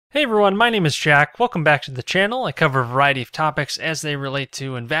Hey everyone, my name is Jack. Welcome back to the channel. I cover a variety of topics as they relate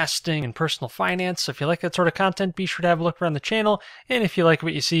to investing and personal finance. So if you like that sort of content, be sure to have a look around the channel. And if you like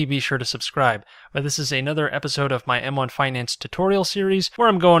what you see, be sure to subscribe. But this is another episode of my M1 Finance tutorial series where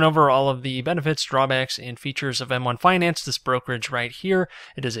I'm going over all of the benefits, drawbacks, and features of M1 Finance, this brokerage right here.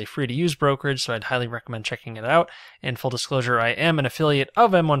 It is a free to use brokerage, so I'd highly recommend checking it out. And full disclosure, I am an affiliate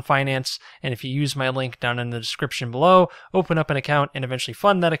of M1 Finance. And if you use my link down in the description below, open up an account and eventually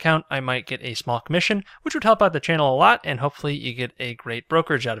fund that account, I might get a small commission, which would help out the channel a lot, and hopefully you get a great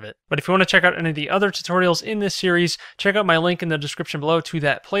brokerage out of it. But if you want to check out any of the other tutorials in this series, check out my link in the description below to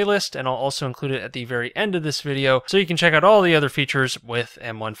that playlist, and I'll also include it at the very end of this video, so you can check out all the other features with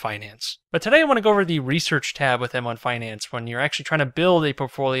M1 Finance. But today I want to go over the research tab with M1 Finance when you're actually trying to build a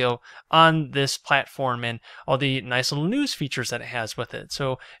portfolio on this platform and all the nice little news features that it has with it.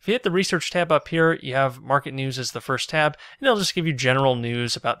 So if you hit the research tab up here, you have market news as the first tab, and it'll just give you general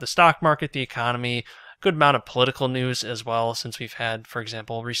news about the stock market, the economy, good amount of political news as well, since we've had, for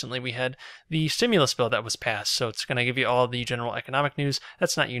example, recently we had the stimulus bill that was passed. So it's going to give you all the general economic news.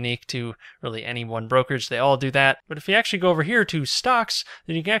 That's not unique to really any one brokerage. They all do that. But if you actually go over here to stocks,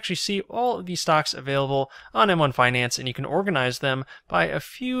 then you can actually see all of these stocks available on M1 Finance, and you can organize them by a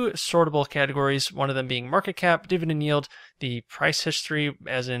few sortable categories, one of them being market cap, dividend yield, the price history,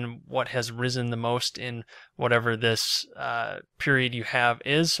 as in what has risen the most in whatever this period you have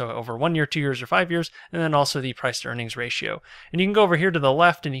is, so over 1 year, 2 years, or 5 years, and then also the price to earnings ratio. And you can go over here to the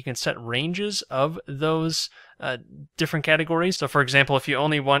left and you can set ranges of those different categories. So for example, if you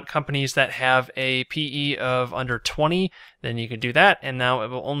only want companies that have a PE of under 20, then you can do that, and now it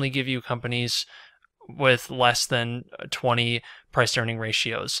will only give you companies with less than 20 price to earning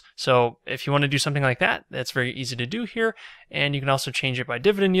ratios. So if you want to do something like that, that's very easy to do here. And you can also change it by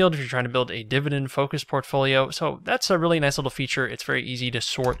dividend yield if you're trying to build a dividend focused portfolio. So that's a really nice little feature. It's very easy to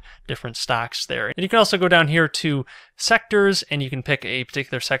sort different stocks there. And you can also go down here to sectors, and you can pick a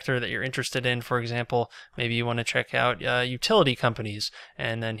particular sector that you're interested in. For example, maybe you want to check out utility companies,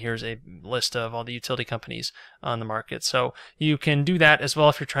 and then here's a list of all the utility companies on the market. So you can do that as well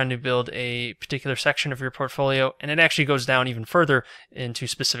if you're trying to build a particular section of your portfolio, and it actually goes down even further into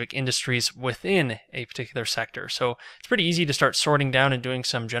specific industries within a particular sector. So it's pretty easy to start sorting down and doing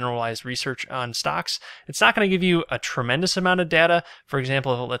some generalized research on stocks. It's not going to give you a tremendous amount of data. For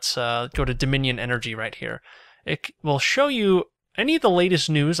example, let's go to Dominion Energy right here. It will show you any of the latest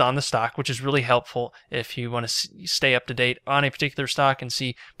news on the stock, which is really helpful if you want to stay up to date on a particular stock and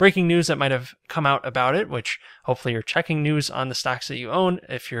see breaking news that might have come out about it, which hopefully you're checking news on the stocks that you own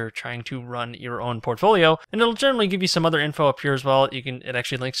if you're trying to run your own portfolio. And it'll generally give you some other info up here as well. It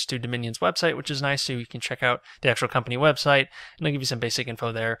actually links to Dominion's website, which is nice, so you can check out the actual company website, and it'll give you some basic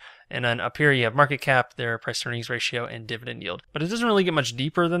info there. And then up here you have market cap, their price to earnings ratio, and dividend yield. But it doesn't really get much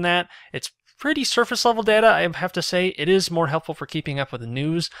deeper than that. It's pretty surface level data, I have to say. It is more helpful for keeping up with the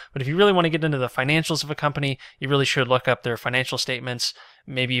news, but if you really want to get into the financials of a company, you really should look up their financial statements,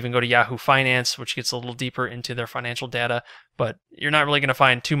 maybe even go to Yahoo Finance, which gets a little deeper into their financial data, but you're not really going to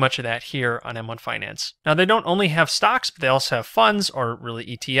find too much of that here on M1 Finance. Now, they don't only have stocks, but they also have funds, or really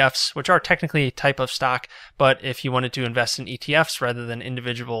ETFs, which are technically a type of stock, but if you wanted to invest in ETFs rather than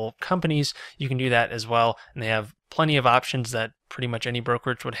individual companies, you can do that as well, and they have plenty of options that pretty much any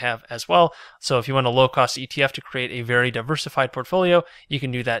brokerage would have as well. So if you want a low-cost ETF to create a very diversified portfolio, you can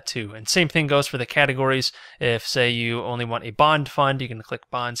do that too. And same thing goes for the categories. If, say, you only want a bond fund, you can click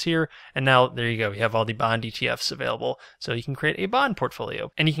bonds here, and now there you go. You have all the bond ETFs available. So you can create a bond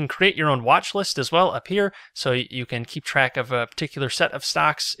portfolio. And you can create your own watch list as well up here, so you can keep track of a particular set of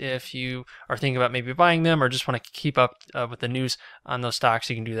stocks if you are thinking about maybe buying them or just want to keep up with the news on those stocks.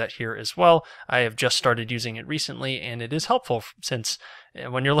 You can do that here as well. I have just started using it recently, and it is helpful since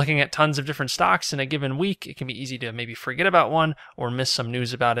when you're looking at tons of different stocks in a given week, it can be easy to maybe forget about one or miss some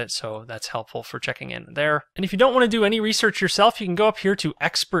news about it, so that's helpful for checking in there. And if you don't want to do any research yourself, you can go up here to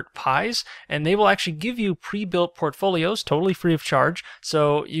Expert Pies, and they will actually give you pre-built portfolios totally free of charge,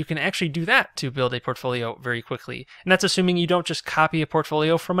 so you can actually do that to build a portfolio very quickly. And that's assuming you don't just copy a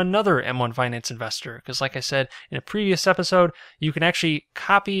portfolio from another M1 Finance investor, because like I said in a previous episode, you can actually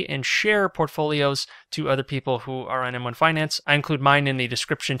copy and share portfolios to other people who are on M1 Finance. I include mine in the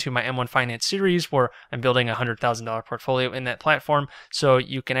description to my M1 Finance series, where I'm building a $100,000 portfolio in that platform, so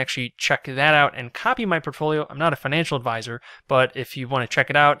you can actually check that out and copy my portfolio. I'm not a financial advisor, but if you want to check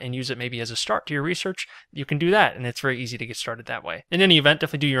it out and use it maybe as a start to your research, you can do that, and it's very easy to get started that way. In any event,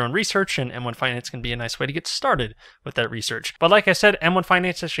 definitely do your own research, and M1 Finance can be a nice way to get started with that research. But like I said, M1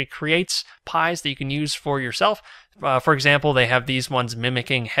 Finance actually creates pies that you can use for yourself. For example, they have these ones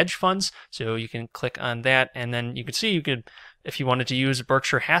mimicking hedge funds, so you can click on that, and then you can see you could If you wanted to use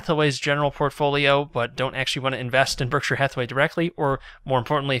Berkshire Hathaway's general portfolio, but don't actually want to invest in Berkshire Hathaway directly, or more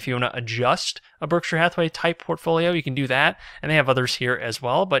importantly, if you want to adjust a Berkshire Hathaway type portfolio, you can do that. And they have others here as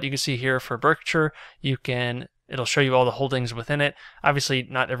well, but you can see here for Berkshire, it'll show you all the holdings within it. Obviously,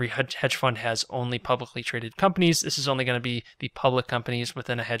 not every hedge fund has only publicly traded companies. This is only going to be the public companies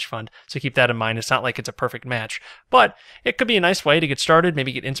within a hedge fund, so keep that in mind. It's not like it's a perfect match, but it could be a nice way to get started,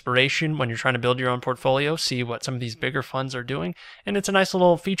 maybe get inspiration when you're trying to build your own portfolio, see what some of these bigger funds are doing, and it's a nice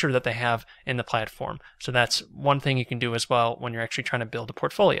little feature that they have in the platform. So that's one thing you can do as well when you're actually trying to build a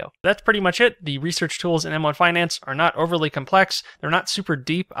portfolio. That's pretty much it. The research tools in M1 Finance are not overly complex. They're not super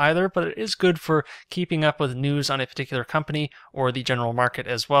deep either, but it is good for keeping up with news on a particular company or the general market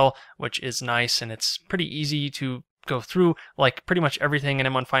as well, which is nice, and it's pretty easy to go through. Like pretty much everything in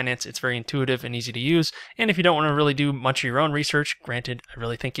M1 Finance, it's very intuitive and easy to use. And if you don't want to really do much of your own research, granted, I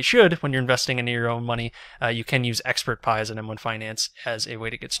really think you should when you're investing in your own money, you can use expert pies in M1 Finance as a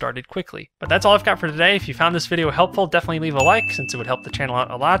way to get started quickly. But that's all I've got for today. If you found this video helpful, definitely leave a like since it would help the channel out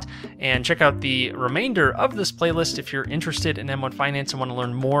a lot. And check out the remainder of this playlist if you're interested in M1 Finance and want to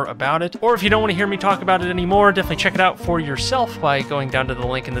learn more about it. Or if you don't want to hear me talk about it anymore, definitely check it out for yourself by going down to the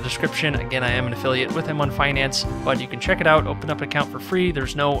link in the description. Again, I am an affiliate with M1 Finance, but you can check it out, open up an account for free.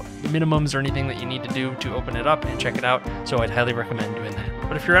 There's no minimums or anything that you need to do to open it up and check it out, so I'd highly recommend doing that.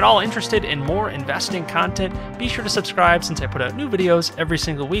 But if you're at all interested in more investing content, be sure to subscribe since I put out new videos every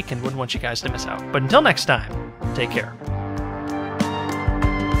single week and wouldn't want you guys to miss out. But until next time, take care.